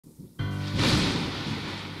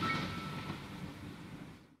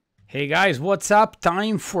Hey guys, what's up?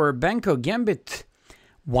 Time for Benko Gambit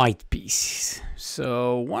white pieces.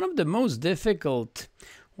 So one of the most difficult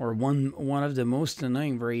or one of the most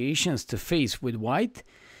annoying variations to face with white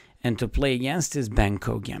and to play against is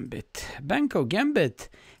Benko Gambit. Benko Gambit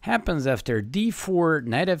happens after d4,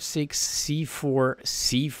 knight f6, c4,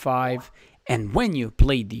 c5, and when you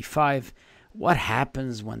play d5, what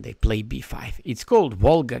happens when they play b5? It's called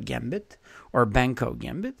Volga Gambit or Benko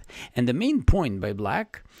Gambit, and the main point by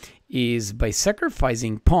black is by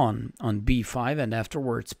sacrificing pawn on b5 and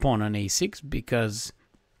afterwards pawn on a6 because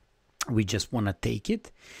we just want to take it.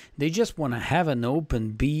 They just want to have an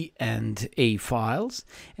open b and a files,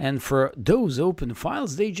 and for those open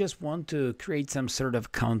files they just want to create some sort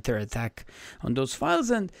of counterattack on those files,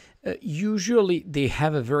 and usually they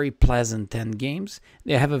have a very pleasant endgames.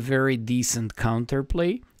 They have a very decent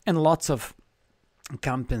counterplay and lots of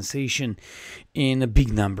compensation in a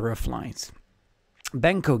big number of lines.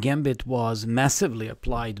 Benko Gambit was massively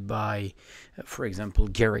applied by, for example,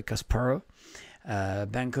 Garry Kasparov.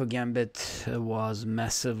 Benko Gambit was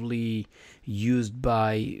massively used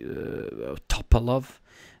by Topalov.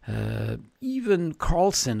 Even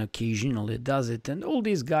Carlsen occasionally does it, and all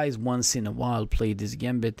these guys once in a while play this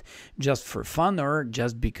gambit just for fun or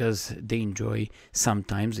just because they enjoy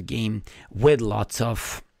sometimes a game with lots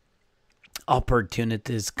of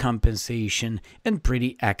opportunities, compensation, and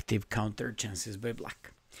pretty active counter chances by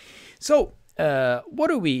black. So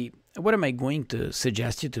what am I going to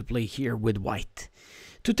suggest you to play here with white?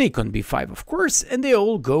 To take on b5, of course, and they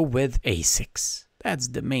all go with a6. That's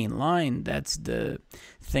the main line. That's the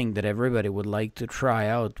thing that everybody would like to try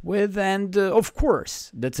out with, and of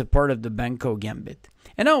course, that's a part of the Benko Gambit.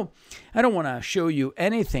 And now, I don't want to show you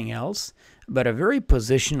anything else but a very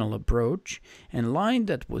positional approach and line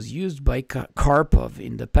that was used by Karpov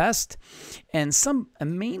in the past and some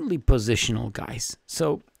mainly positional guys.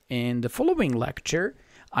 So in the following lecture,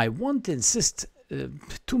 I won't insist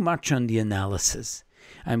too much on the analysis.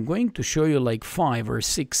 I'm going to show you like 5 or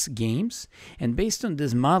 6 games, and based on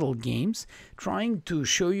these model games, trying to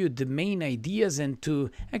show you the main ideas and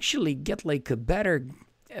to actually get like a better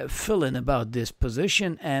feeling about this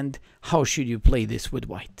position and how should you play this with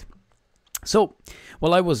white. So,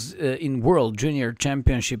 while I was in World Junior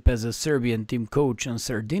Championship as a Serbian team coach on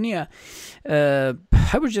Sardinia,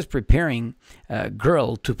 I was just preparing a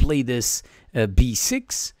girl to play this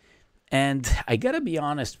b6, and I gotta be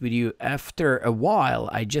honest with you, after a while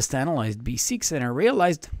I just analyzed b6 and I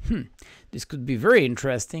realized, this could be very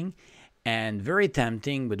interesting and very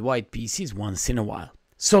tempting with white pieces once in a while.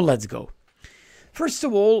 So let's go. First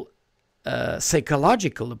of all,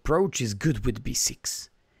 psychological approach is good with b6.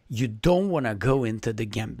 You don't want to go into the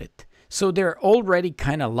gambit. So they're already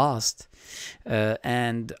kind of lost,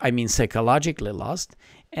 and I mean psychologically lost,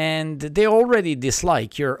 and they already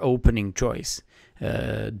dislike your opening choice.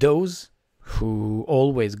 Those who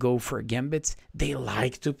always go for gambits, they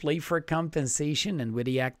like to play for compensation and with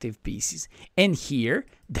the active pieces. And here,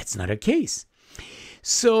 that's not a case.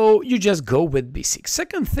 So you just go with b6.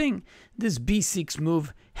 Second thing, this b6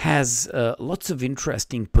 move has lots of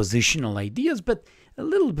interesting positional ideas, but a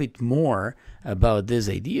little bit more about these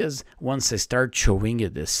ideas once I start showing you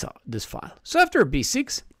this file. So after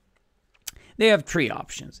b6, they have 3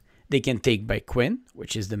 options. They can take by queen,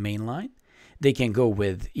 which is the main line. They can go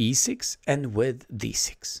with e6 and with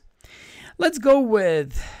d6. Let's go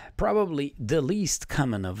with probably the least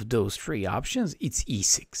common of those 3 options. It's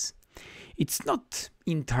e6. It's not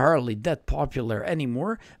entirely that popular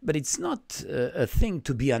anymore, but it's not a thing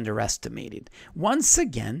to be underestimated. Once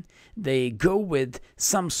again, they go with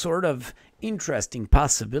some sort of interesting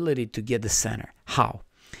possibility to get the center. How?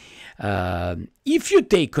 If you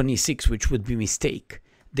take on e6, which would be a mistake,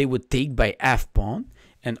 they would take by f-pawn,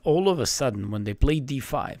 and all of a sudden, when they play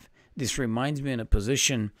d5, this reminds me in a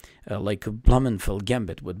position like a Blumenfeld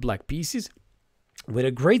gambit with black pieces, with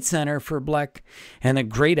a great center for black and a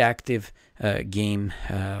great active game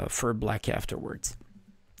for black afterwards.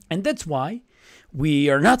 And that's why we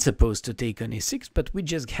are not supposed to take on e6, but we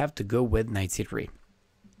just have to go with knight c3.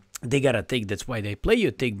 They gotta take, that's why they play.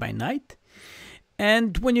 You take by knight,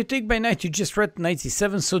 and when you take by knight, you just threaten knight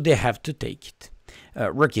c7, so they have to take it.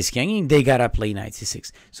 Rook is hanging, they gotta play knight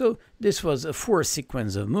c6. So this was a 4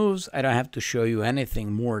 sequence of moves. I don't have to show you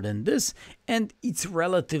anything more than this, and it's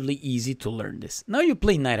relatively easy to learn this. Now you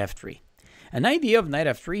play knight f3. An idea of knight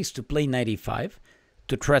f3 is to play knight e5,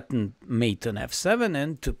 to threaten mate on f7,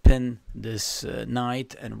 and to pin this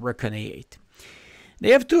knight and rook on a8. They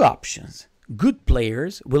have 2 options. Good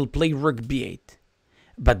players will play rook b8.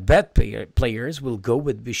 But players will go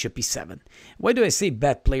with bishop e7. Why do I say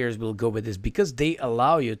bad players will go with this? Because they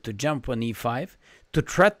allow you to jump on e5, to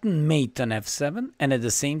threaten mate on f7, and at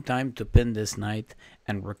the same time to pin this knight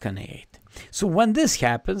and rook on a8. So when this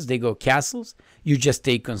happens, they go castles, you just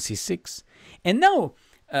take on c6. And now,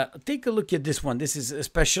 take a look at this one. This is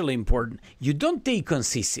especially important. You don't take on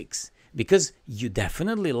c6 because you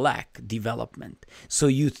definitely lack development. So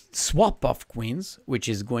you swap off queens, which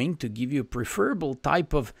is going to give you a preferable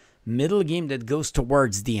type of middle game that goes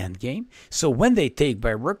towards the end game. So when they take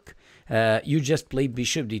by rook, you just play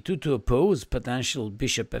bishop d2 to oppose potential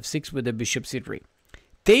bishop f6 with a bishop c3.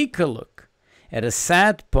 Take a look at a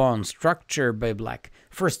sad pawn structure by black.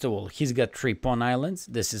 First of all, he's got 3 pawn islands.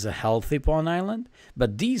 This is a healthy pawn island.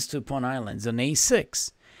 But these 2 pawn islands on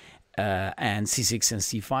a6 and c6 and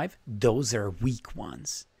c5, those are weak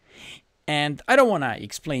ones. And I don't want to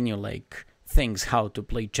explain you like things how to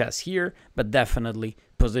play chess here, but definitely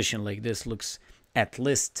position like this looks at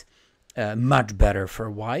least much better for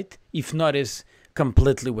white, if not is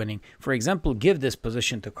completely winning. For example, give this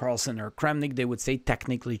position to Carlsen or Kramnik, they would say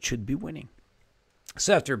technically it should be winning.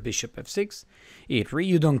 So after bishop f6, e3,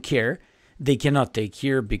 you don't care. They cannot take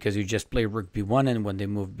here because you just play rook b1, and when they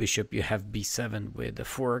move bishop, you have b7 with a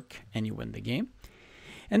fork, and you win the game.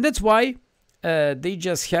 And that's why they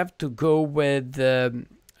just have to go with rook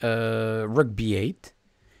b8.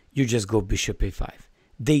 You just go bishop a5.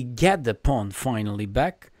 They get the pawn finally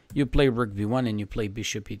back. You play rook b1 and you play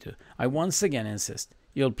bishop e2. I once again insist,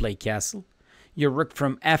 you'll play castle. Your rook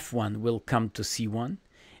from f1 will come to c1.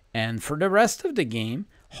 And for the rest of the game,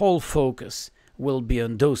 whole focus will be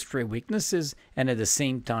on those 3 weaknesses, and at the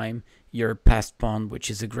same time, your passed pawn, which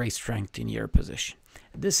is a great strength in your position.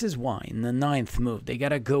 This is why, in the 9th move, they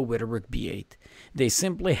gotta go with a rook b8. They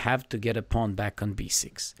simply have to get a pawn back on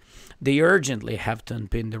b6. They urgently have to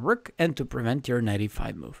unpin the rook and to prevent your knight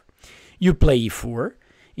e5 move. You play e4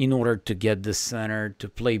 in order to get the center, to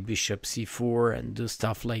play bishop c4 and do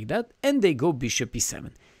stuff like that, and they go bishop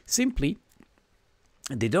e7. Simply,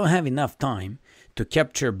 they don't have enough time to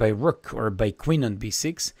capture by rook or by queen on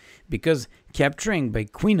b6, because capturing by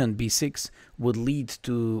queen on b6 would lead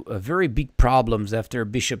to very big problems after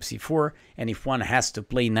bishop c4, and if one has to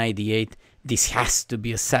play knight e8, this has to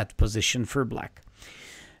be a set position for black.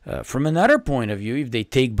 From another point of view, if they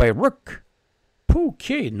take by rook,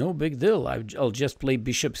 okay, no big deal. I'll just play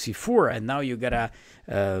bishop c4, and now you gotta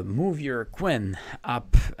move your queen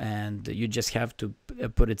up, and you just have to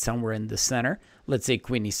put it somewhere in the center. Let's say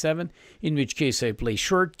queen e7, in which case I play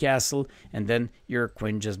short castle, and then your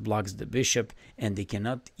queen just blocks the bishop, and they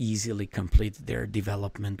cannot easily complete their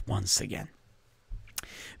development once again.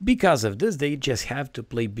 Because of this, they just have to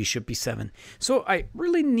play bishop e7. So I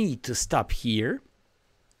really need to stop here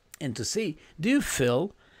and to say, do you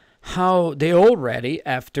feel how they already,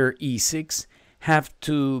 after e6, have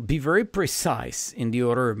to be very precise in the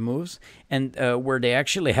order of moves, and where they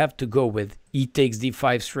actually have to go with e takes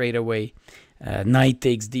d5 straight away, knight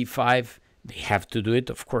takes d5, they have to do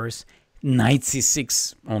it, of course, knight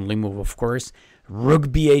c6 only move, of course, rook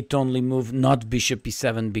b8 only move, not bishop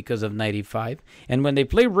e7 because of knight e5, and when they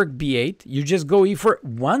play rook b8, you just go e4,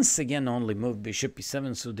 once again only move bishop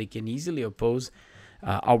e7, so they can easily oppose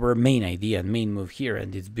our main idea and main move here,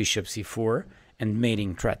 and it's bishop c4 and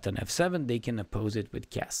mating threat on f7. They can oppose it with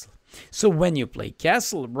castle. So when you play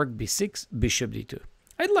castle, rook b6, bishop d2.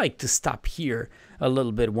 I'd like to stop here a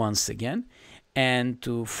little bit once again and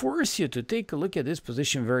to force you to take a look at this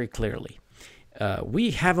position very clearly. We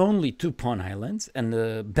have only 2 pawn islands and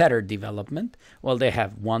the better development, while they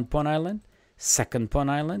have 1 pawn island, 2nd pawn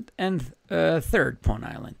island, and 3rd pawn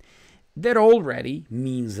island. That already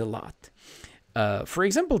means a lot. For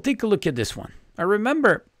example, take a look at this one. I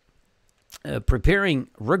remember preparing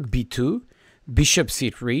rook b2, bishop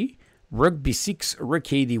c3, rook b6, rook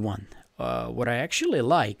ad1. What I actually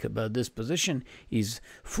like about this position is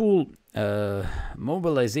full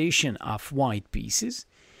mobilization of white pieces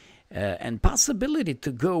and possibility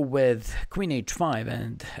to go with queen h5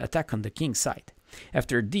 and attack on the king side.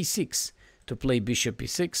 After d6 to play bishop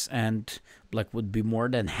e6, and black would be more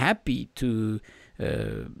than happy to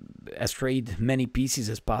trade many pieces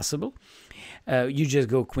as possible. You just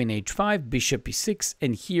go queen h5, bishop e6,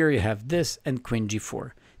 and here you have this and queen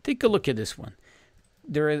g4. Take a look at this one.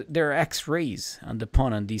 There are x-rays on the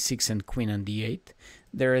pawn on d6 and queen on d8.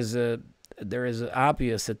 There is an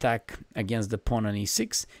obvious attack against the pawn on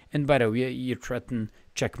e6, and by the way, you threaten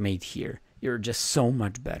checkmate here. You're just so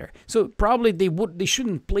much better. So probably they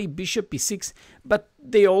shouldn't play bishop e6, but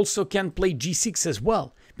they also can play g6 as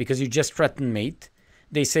well, because you just threaten mate.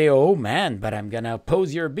 They say, oh man, but I'm gonna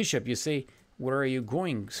oppose your bishop. You say, where are you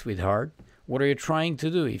going, sweetheart? What are you trying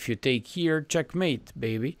to do? If you take here, checkmate,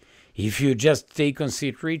 baby. If you just take on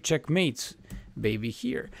c3, checkmates, baby,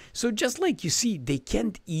 here. So just like you see, they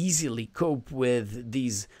can't easily cope with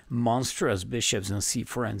these monstrous bishops on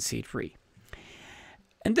c4 and c3.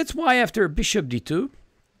 And that's why after bishop d2,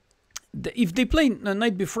 if they play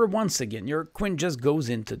knight b4 once again, your queen just goes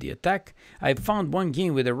into the attack. I found one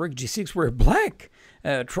game with a rook g6 where black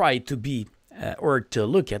tried to be or to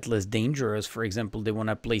look at less dangerous. For example, they want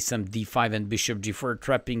to play some d5 and bishop g4,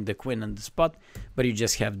 trapping the queen on the spot, but you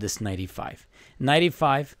just have this knight e5. Knight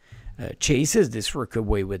e5 chases this rook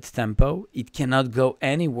away with tempo. It cannot go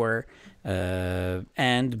anywhere.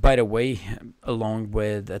 And by the way, along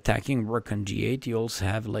with attacking rook on g8, you also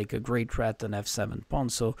have like a great threat on f7 pawn,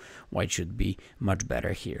 so white should be much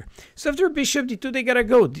better here. So after bishop d2, they gotta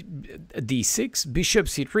go d6, bishop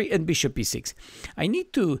c3, and bishop e6. I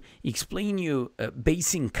need to explain you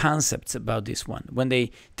basic concepts about this one. When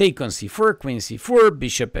they take on c4, queen c4,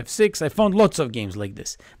 bishop f6, I found lots of games like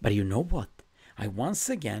this. But you know what? I once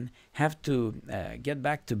again have to get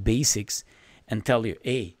back to basics and tell you,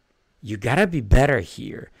 hey, you gotta be better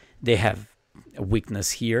here. They have a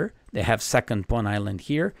weakness here. They have second pawn island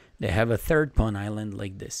here. They have a third pawn island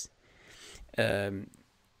like this. In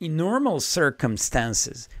normal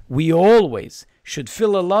circumstances, we always should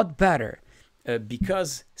feel a lot better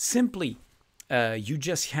because simply you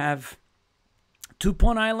just have two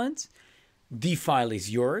pawn islands. D file is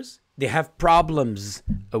yours. They have problems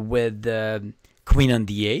with queen on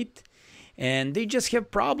d8. And they just have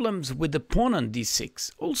problems with the pawn on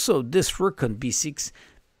d6. Also, this rook on b6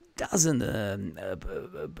 doesn't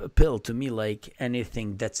appeal to me like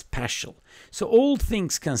anything that's special. So all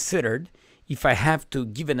things considered, if I have to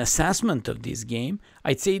give an assessment of this game,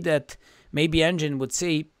 I'd say that maybe Engine would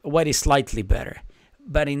say white is slightly better.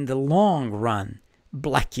 But in the long run,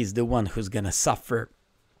 black is the one who's going to suffer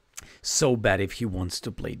so bad if he wants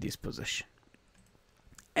to play this position.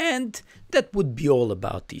 And that would be all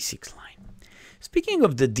about d6 line. Speaking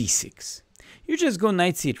of the d6, you just go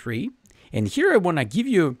knight c3, and here I want to give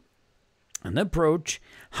you an approach.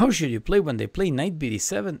 How should you play when they play knight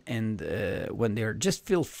bd7 and when they're just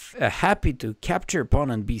feel happy to capture pawn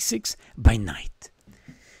on b6 by knight?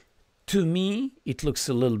 To me, it looks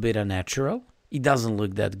a little bit unnatural. It doesn't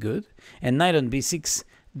look that good. And knight on b6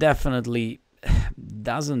 definitely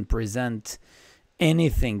doesn't present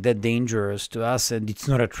anything that dangerous to us, and it's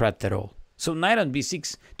not a threat at all. So knight on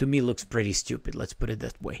b6 to me looks pretty stupid, let's put it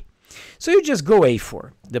that way. So you just go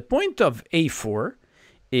a4. The point of a4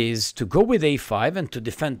 is to go with a5 and to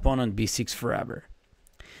defend pawn on b6 forever.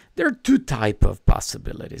 There are two types of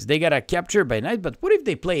possibilities. They got a capture by knight, but what if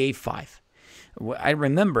they play a5? I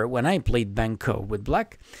remember when I played Benko with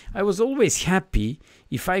black, I was always happy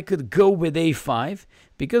if I could go with a5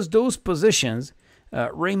 because those positions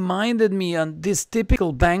reminded me on these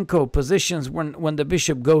typical Benko positions when the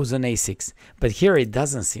bishop goes on a6. But here it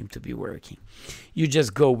doesn't seem to be working. You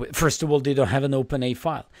just go with, first of all, they don't have an open a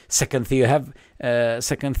file. Second thing, you have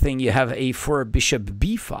a4, bishop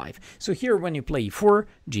b5. So here when you play e4,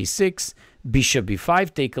 g6, bishop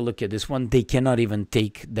b5, take a look at this one. They cannot even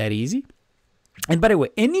take that easy. And by the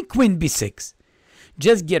way, any queen b6,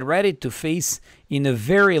 just get ready to face in a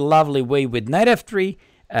very lovely way with knight f3,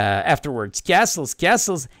 afterwards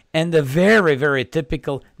castles, and the very, very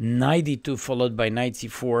typical knight e2 followed by knight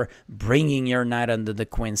c4, bringing your knight under the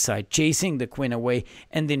queen side, chasing the queen away,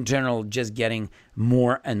 and in general just getting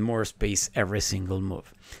more and more space every single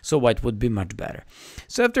move. So white would be much better.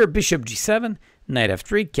 So after bishop g7, knight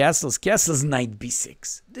f3, castles, knight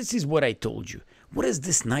b6. This is what I told you. What is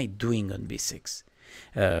this knight doing on b6?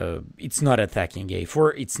 It's not attacking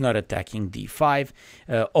a4, it's not attacking d5.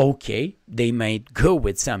 Okay, they might go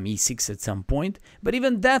with some e6 at some point, but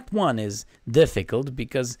even that one is difficult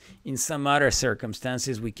because in some other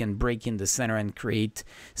circumstances we can break in the center and create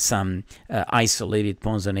some isolated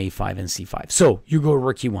pawns on a5 and c5. So you go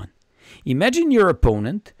rook e1. Imagine your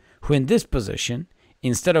opponent who in this position,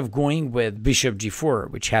 instead of going with bishop g4,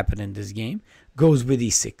 which happened in this game, goes with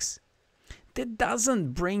e6. That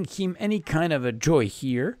doesn't bring him any kind of a joy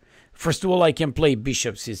here. First of all, I can play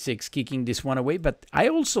bishop c6, kicking this one away, but I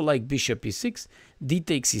also like bishop e6, d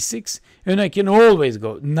takes e6, and I can always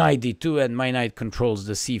go knight d2, and my knight controls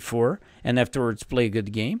the c4, and afterwards play a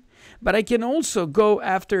good game. But I can also go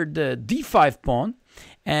after the d5 pawn,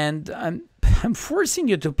 and I'm forcing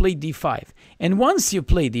you to play d5. And once you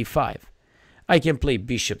play d5, I can play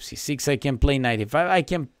bishop c6, I can play knight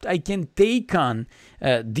e5, I can take on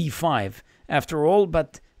d5 after all,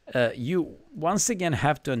 but you once again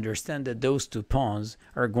have to understand that those two pawns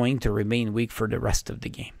are going to remain weak for the rest of the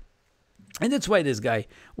game. And that's why this guy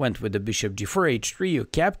went with the bishop g4, h3, you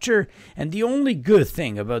capture. And the only good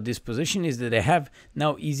thing about this position is that I have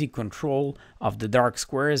now easy control of the dark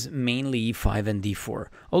squares, mainly e5 and d4.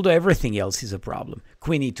 Although everything else is a problem.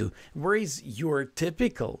 Queen e2. Where is your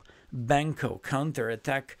typical Benko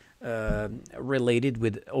counterattack related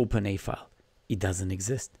with open a file? It doesn't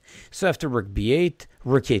exist. So after rook b8,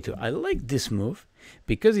 rook a2. I like this move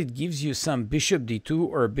because it gives you some bishop d2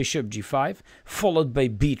 or bishop g5 followed by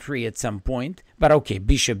b3 at some point. But okay,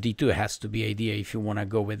 bishop d2 has to be idea if you want to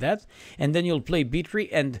go with that. And then you'll play b3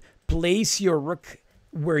 and place your rook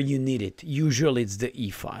where you need it. Usually it's the e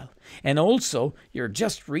file. And also you're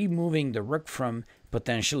just removing the rook from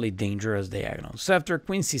potentially dangerous diagonals. So after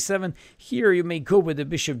queen c7, here you may go with the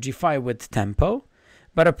bishop g5 with tempo.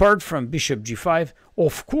 But apart from bishop g5,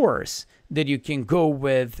 of course, that you can go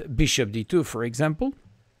with bishop d2, for example,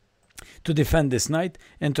 to defend this knight,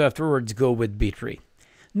 and to afterwards go with b3.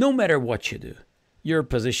 No matter what you do, your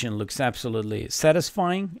position looks absolutely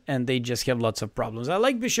satisfying, and they just have lots of problems. I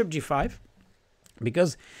like bishop g5,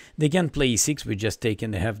 because they can play e6, we just take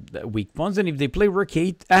and they have weak pawns, and if they play rook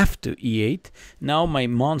 8 after e8, now my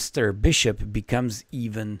monster bishop becomes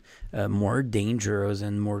even more dangerous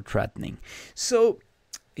and more threatening. So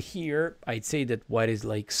here I'd say that white is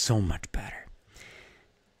like so much better.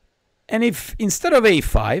 And if instead of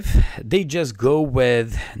a5 they just go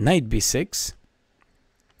with knight b6,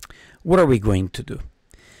 what are we going to do?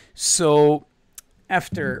 So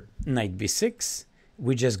after knight b6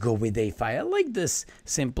 we just go with a5. I like this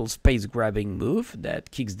simple space grabbing move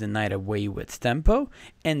that kicks the knight away with tempo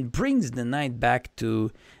and brings the knight back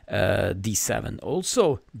to d7.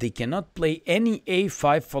 Also, they cannot play any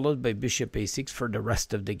a5 followed by bishop a6 for the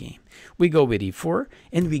rest of the game. We go with e4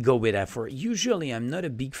 and we go with f4. Usually, I'm not a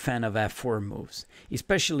big fan of f4 moves,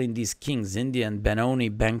 especially in these Kings Indian, Benoni,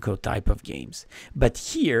 Benko type of games. But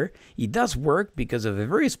here, it does work because of a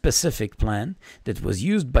very specific plan that was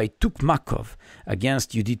used by Tukmakov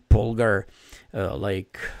against Judith Polgar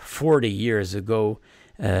like 40 years ago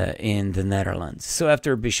in the Netherlands. So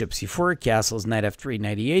after bishop c4, castles knight f3,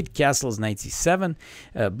 knight e8, castles knight c7,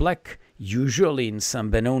 black usually in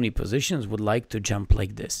some Benoni positions would like to jump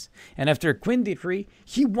like this. And after queen d3,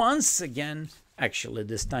 he once again, actually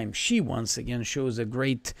this time she once again shows a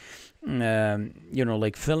great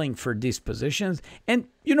like filling for these positions. And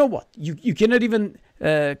you know what, you cannot even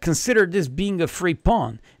consider this being a free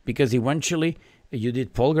pawn, because eventually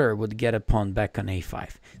Judith Polgar would get a pawn back on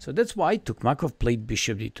a5. So that's why Tukmakov played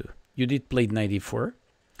bishop d2. Judith played knight e4,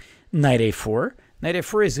 knight a4. Knight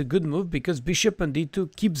a4 is a good move because bishop on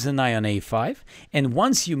d2 keeps an eye on a5. And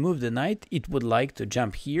once you move the knight, it would like to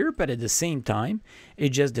jump here, but at the same time, it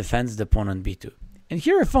just defends the pawn on b2. And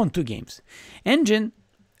here I found two games. Engine,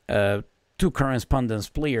 two correspondence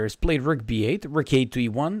players, played rook b8, rook a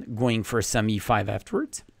to e1, going for some e5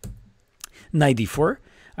 afterwards. Knight d4.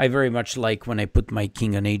 I very much like when I put my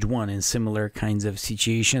king on h1 in similar kinds of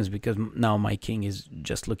situations, because now my king is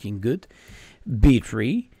just looking good.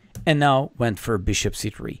 b3, and now went for bishop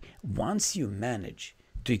c3. Once you manage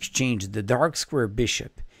to exchange the dark square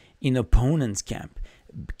bishop in opponent's camp,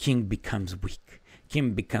 king becomes weak.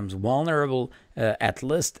 King becomes vulnerable at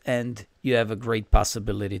least, and you have a great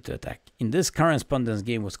possibility to attack. In this correspondence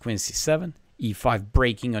game was queen c7. e5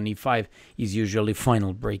 breaking on e5 is usually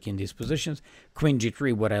final break in these positions. Queen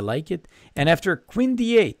g3, what I like it. And after queen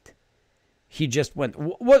d8, he just went,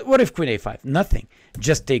 what if queen a5? Nothing.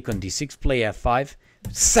 Just take on d6, play f5,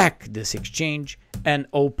 sack this exchange, and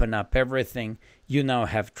open up everything. You now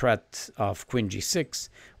have threat of queen g6.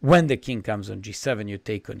 When the king comes on g7, you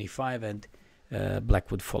take on e5, and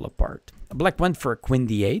black would fall apart. Black went for queen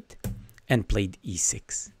d8 and played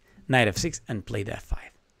e6. Knight f6 and played f5.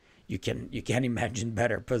 You can imagine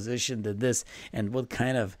better position than this, and what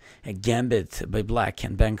kind of a gambit by black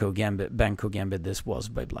and Benko Gambit this was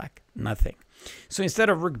by black. Nothing. So instead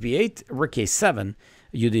of rook b8, rook a7,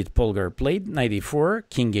 Judith Polgar played knight e4,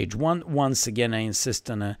 king h1. Once again, I insist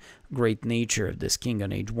on a great nature of this king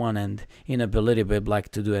on h1 and inability by black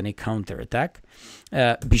to do any counterattack.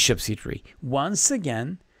 Bishop c3. Once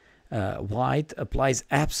again, white applies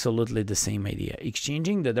absolutely the same idea.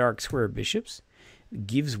 Exchanging the dark square bishops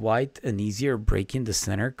gives white an easier break in the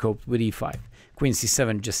center, coped with e5. Queen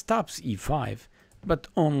c7 just stops e5, but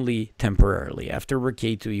only temporarily. After rook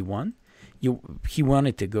a to e1, he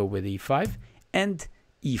wanted to go with e5 and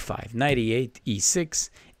e5, knight e8, e6,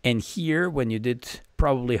 and here, when you did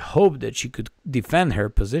probably hope that she could defend her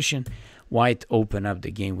position, white opened up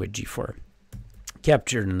the game with g4.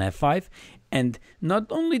 Captured on f5, and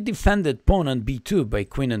not only defended pawn on b2 by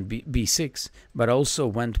queen on b6, but also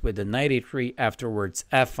went with the knight a3, afterwards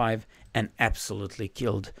f5, and absolutely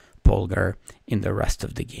killed Polgar in the rest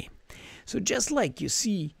of the game. So just like you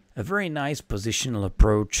see, a very nice positional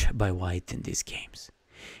approach by white in these games.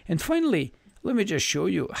 And finally, let me just show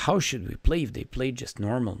you how should we play if they play just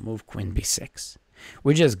normal move queen b6.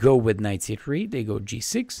 We just go with knight c3, they go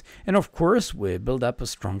g6, and of course we build up a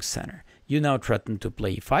strong center. You now threaten to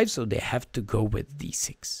play e5, so they have to go with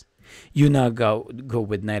d6. You now go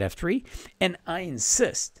with knight f3, and I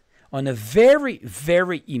insist on a very,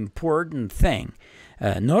 very important thing,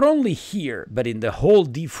 not only here, but in the whole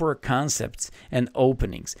d4 concepts and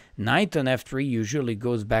openings. Knight on f3 usually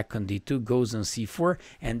goes back on d2, goes on c4,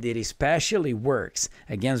 and it especially works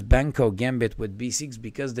against Benko Gambit with b6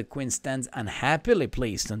 because the queen stands unhappily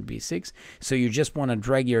placed on b6, so you just want to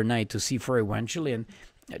drag your knight to c4 eventually and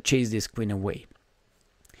chase this queen away.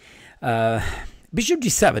 Bishop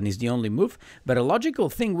g7 is the only move, but a logical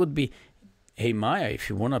thing would be, hey Maya, if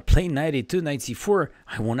you want to play knight e2, knight c4,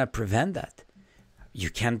 I want to prevent that. You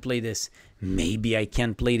can't play this. Maybe I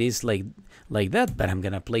can't play this like that, but I'm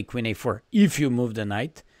gonna play queen a4. If you move the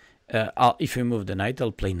knight, I'll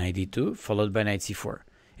play knight e2 followed by knight c4.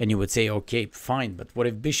 And you would say, okay, fine, but what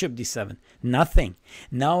if bishop d7? Nothing.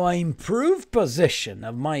 Now I improve position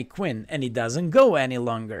of my queen, and it doesn't go any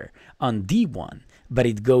longer on d1, but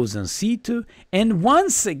it goes on c2, and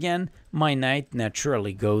once again, my knight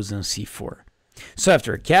naturally goes on c4. So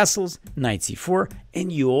after castles, knight c4,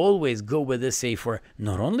 and you always go with this a4,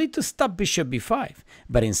 not only to stop bishop b5,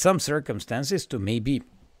 but in some circumstances to maybe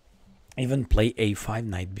even play a5,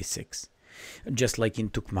 knight b6. Just like in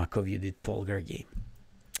Tukmakov you did Polgar game.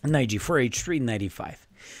 Knight g4, h3, knight e5.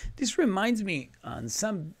 This reminds me on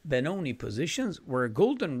some Benoni positions where a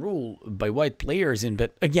golden rule by white players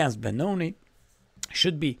against Benoni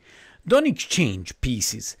should be don't exchange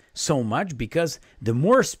pieces so much, because the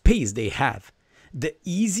more space they have, the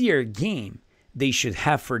easier game they should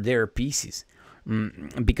have for their pieces,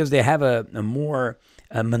 because they have a more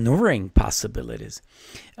maneuvering possibilities.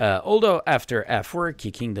 Although after f4,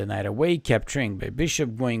 kicking the knight away, capturing by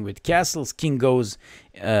bishop, going with castles, king goes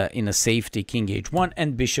in a safety, king h1,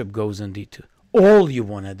 and bishop goes on d2. All you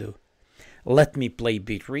want to do, let me play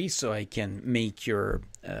b3 so I can make your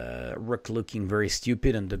rook looking very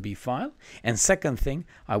stupid on the b file. And second thing,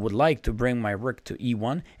 I would like to bring my rook to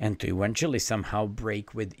e1 and to eventually somehow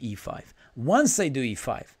break with e5. Once I do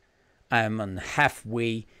e5, I'm on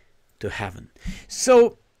halfway to heaven.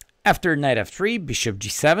 So after knight f3, bishop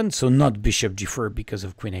g7, so not bishop g4 because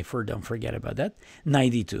of queen a4, don't forget about that,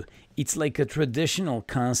 knight e2. It's like a traditional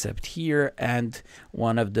concept here, and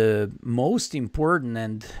one of the most important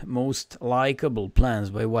and most likable plans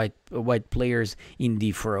by white players in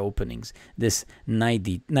d4 openings. This knight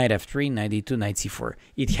f3, knight e2, knight c4.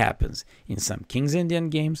 It happens in some King's Indian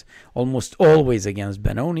games, almost always against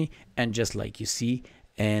Benoni, and just like you see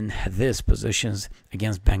in these positions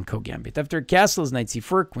against Benko Gambit. After castles, knight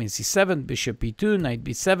c4, queen c7, bishop e2, knight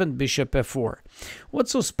b7, bishop f4.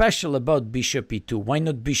 What's so special about bishop e2? Why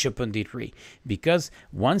not bishop on d3? Because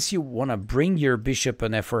once you want to bring your bishop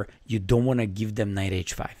on f4, you don't want to give them knight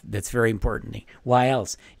h5. That's very important. Why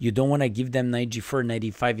else? You don't want to give them knight g4, knight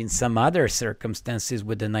e5 in some other circumstances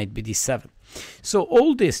with the knight bd7. So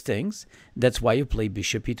all these things, that's why you play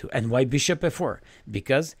bishop e2. And why bishop f4?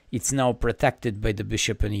 Because it's now protected by the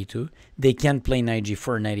bishop on e2. They can't play knight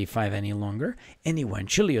g4, knight e5 any longer. And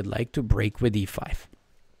eventually you'd like to break with e5.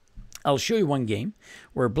 I'll show you one game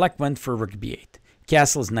where black went for rook b8.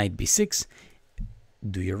 Castles, knight b6.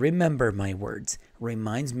 Do you remember my words?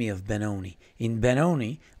 Reminds me of Benoni. In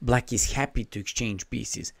Benoni, black is happy to exchange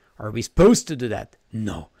pieces. Are we supposed to do that?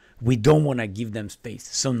 No. We don't want to give them space.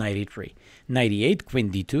 So knight e3. Knight e8,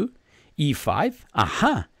 queen d2, e5.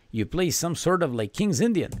 Aha! You play some sort of like King's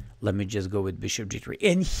Indian. Let me just go with bishop g3.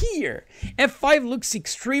 And here, f5 looks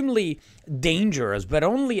extremely dangerous, but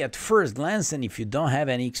only at first glance and if you don't have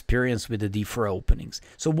any experience with the d4 openings.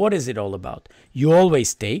 So what is it all about? You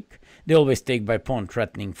always take. They always take by pawn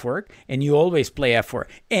threatening fork, and you always play f4.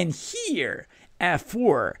 And here,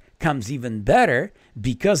 f4 comes even better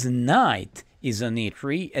because knight is on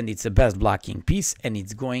e3 and it's the best blocking piece, and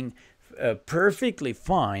it's going perfectly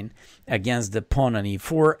fine against the pawn on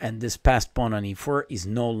e4, and this passed pawn on e4 is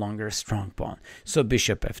no longer a strong pawn. So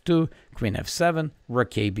bishop f2, queen f7,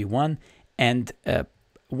 rook a b1, and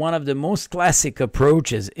one of the most classic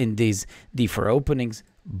approaches in these d4 openings,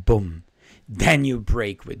 boom. Then you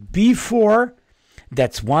break with b4,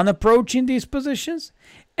 That's one approach in these positions.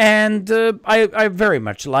 And I very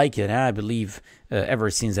much like it. I believe ever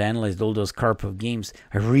since I analyzed all those Karpov games,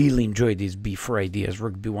 I really enjoy these b4 ideas.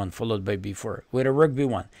 Rook b1 followed by b4. With a rook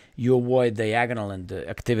b1, you avoid diagonal and the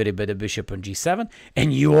activity by the bishop on g7.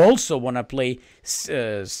 And you also want to play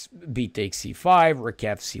b takes c5, rook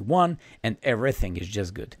f c1, and everything is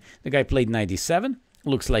just good. The guy played knight e7.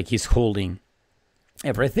 Looks like he's holding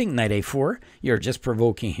everything. Knight a4. You're just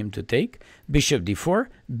provoking him to take. Bishop d4,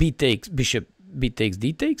 b takes, bishop b takes,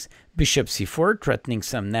 d takes, bishop c4, threatening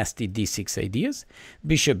some nasty d6 ideas,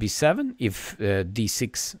 bishop b7, if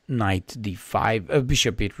d6, knight d5,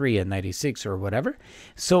 bishop e3 and knight e6 or whatever.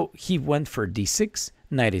 So he went for d6,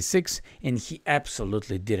 knight e6, and he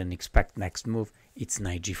absolutely didn't expect next move. It's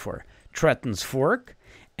knight g4. Threatens fork,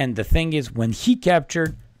 and the thing is, when he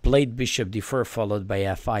captured, played bishop d4 followed by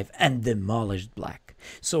f5 and demolished black.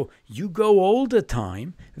 So you go all the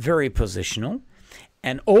time very positional,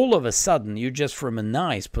 and all of a sudden, you just from a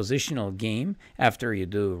nice positional game, after you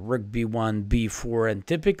do rook b1, b4, and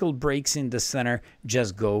typical breaks in the center,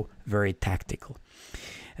 just go very tactical.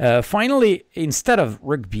 Finally, instead of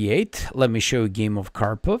rook b8, let me show you a game of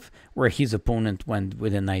Karpov, where his opponent went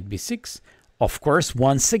with a knight b6. Of course,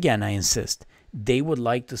 once again, I insist, they would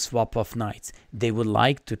like to swap off knights. They would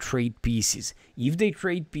like to trade pieces. If they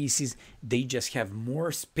trade pieces, they just have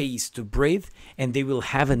more space to breathe and they will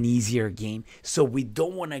have an easier game. So we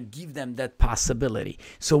don't want to give them that possibility.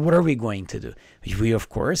 So what are we going to do? We, of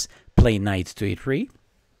course, play knight to e3.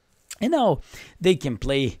 And now they can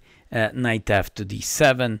play knight f to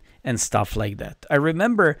d7 and stuff like that. I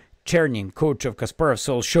remember Chernin, coach of Kasparov,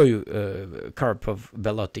 so I'll show you Karpov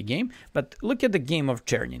Belotti game, but look at the game of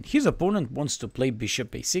Chernin. His opponent wants to play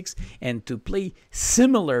bishop a6 and to play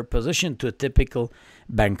similar position to a typical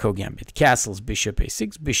Benko Gambit. Castles, bishop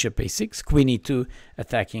a6, queen e2,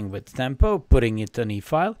 attacking with tempo, putting it on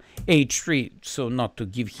e-file, h3, so not to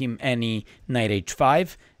give him any knight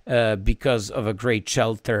h5 because of a great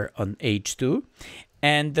shelter on h2.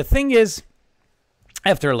 And the thing is,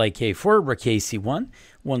 after like a4, rook ac1,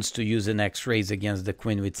 wants to use an x-raise against the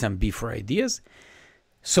queen with some b4 ideas.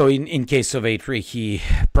 So in case of a3, he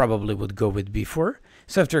probably would go with b4.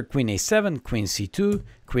 So after queen a7, queen c2,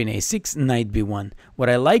 queen a6, knight b1. What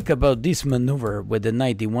I like about this maneuver with the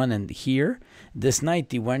knight d1 and here, this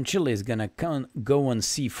knight eventually is going to go on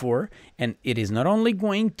c4, and it is not only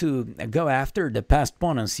going to go after the passed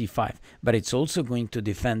pawn on c5, but it's also going to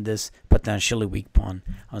defend this potentially weak pawn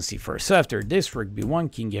on c4. So after this, rook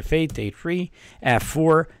b1, king f8, a3,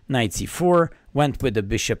 f4, knight c4, went with the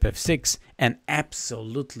bishop f6 and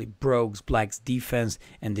absolutely broke black's defense,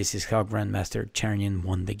 and this is how Grandmaster Chernin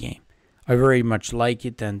won the game. I very much like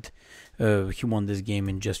it, and he won this game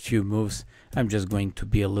in just few moves. I'm just going to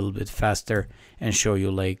be a little bit faster and show you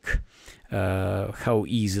like how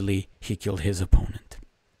easily he killed his opponent.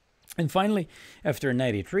 And finally, after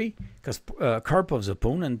knight e3, because Karpov's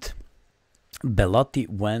opponent Belotti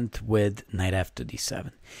went with knight f to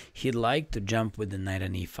d7. He liked to jump with the knight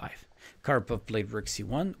on e5. Karpov played rook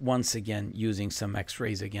c1, once again using some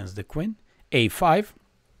x-rays against the queen. a5,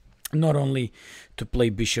 not only to play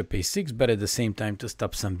bishop a6, but at the same time to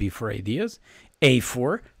stop some b4 ideas.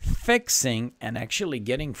 a4, fixing and actually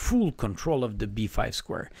getting full control of the b5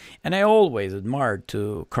 square. And I always admired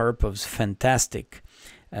to Karpov's fantastic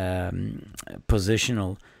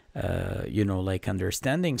positional like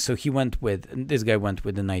understanding. So he went with, this guy went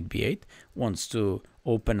with the knight b8, wants to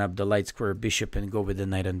open up the light square bishop and go with the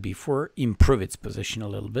knight on b4, improve its position a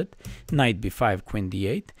little bit. Knight b5, queen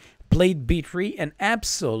d8, played b3, and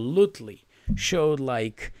absolutely showed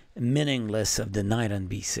like meaningless of the knight on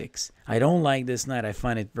b6. I don't like this knight. I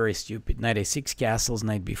find it very stupid. Knight a6, castles,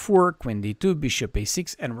 knight b4, queen d2, bishop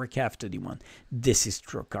a6, and rook f to d1. This is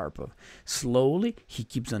true Karpov. Slowly, he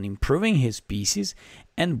keeps on improving his pieces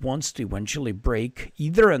and wants to eventually break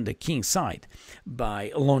either on the king side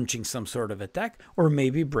by launching some sort of attack, or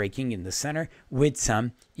maybe breaking in the center with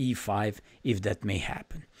some e5 if that may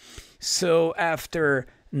happen. So after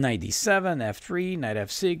knight d7, f3, knight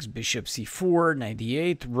f6, bishop c4, knight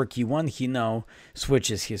d8, rook e1, he now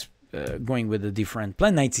switches his, going with a different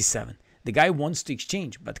plan, knight c7. The guy wants to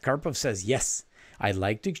exchange, but Karpov says, yes, I'd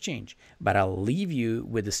like to exchange, but I'll leave you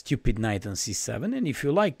with a stupid knight on c7, and if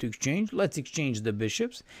you like to exchange, let's exchange the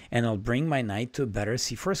bishops, and I'll bring my knight to a better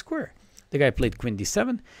c4 square. The guy played queen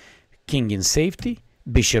d7, king in safety,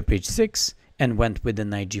 bishop h6, and went with the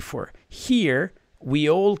knight g4. Here, we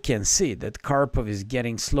all can see that Karpov is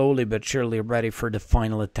getting slowly but surely ready for the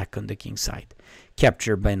final attack on the king side.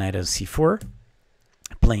 Captured by knight on c4,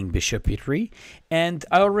 playing bishop e3, and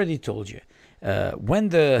I already told you, when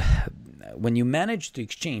the when you manage to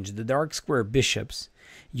exchange the dark square bishops,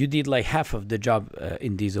 you did like half of the job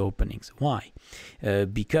in these openings. Why?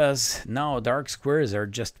 Because now dark squares are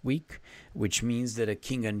just weak, which means that a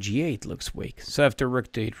king on g8 looks weak. So after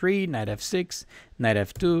rook to a3, knight f6, knight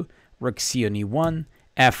f2, rook c on e1,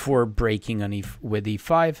 f4 breaking on with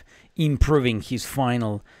e5, improving his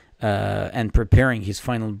final and preparing his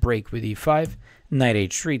final break with e5, knight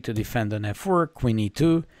h3 to defend on f4, queen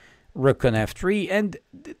e2, rook on f3, and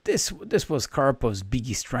this was Karpov's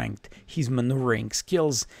biggest strength, his maneuvering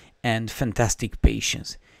skills and fantastic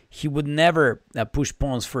patience. He would never push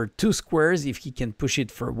pawns for 2 squares if he can push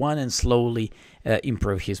it for 1 and slowly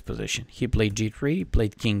improve his position. He played g3,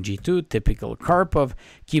 played king g2, typical Karpov,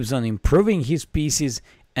 keeps on improving his pieces,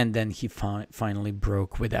 and then he finally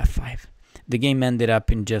broke with f5. The game ended up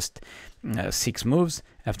in just 6 moves.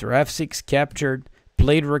 After f6, captured,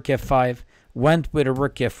 played rook f5, went with a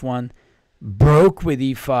rook f1, broke with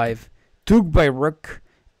e5, took by rook,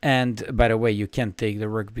 and by the way, you can't take the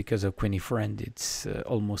rook because of queen e4 and it's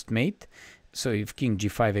almost mate. So if king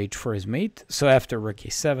g5, h4 is mate. So after rook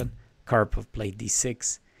a7, Karpov played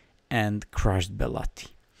d6 and crushed Bellotti.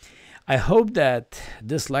 I hope that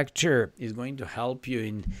this lecture is going to help you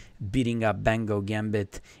in beating up Benko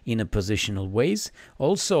Gambit in a positional ways.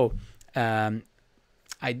 Also, I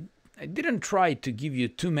didn't try to give you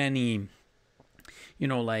too many, you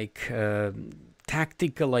know, like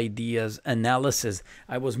tactical ideas, analysis.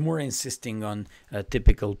 I was more insisting on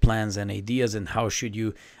typical plans and ideas and how should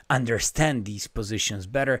you understand these positions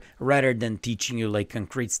better, rather than teaching you like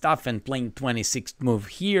concrete stuff and playing 26th move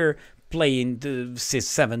here, playing the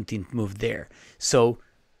 17th move there. So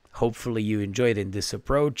hopefully you enjoyed in this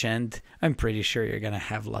approach, and I'm pretty sure you're gonna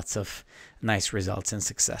have lots of nice results and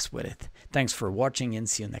success with it. Thanks for watching and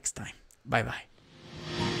see you next time. Bye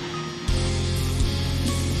bye.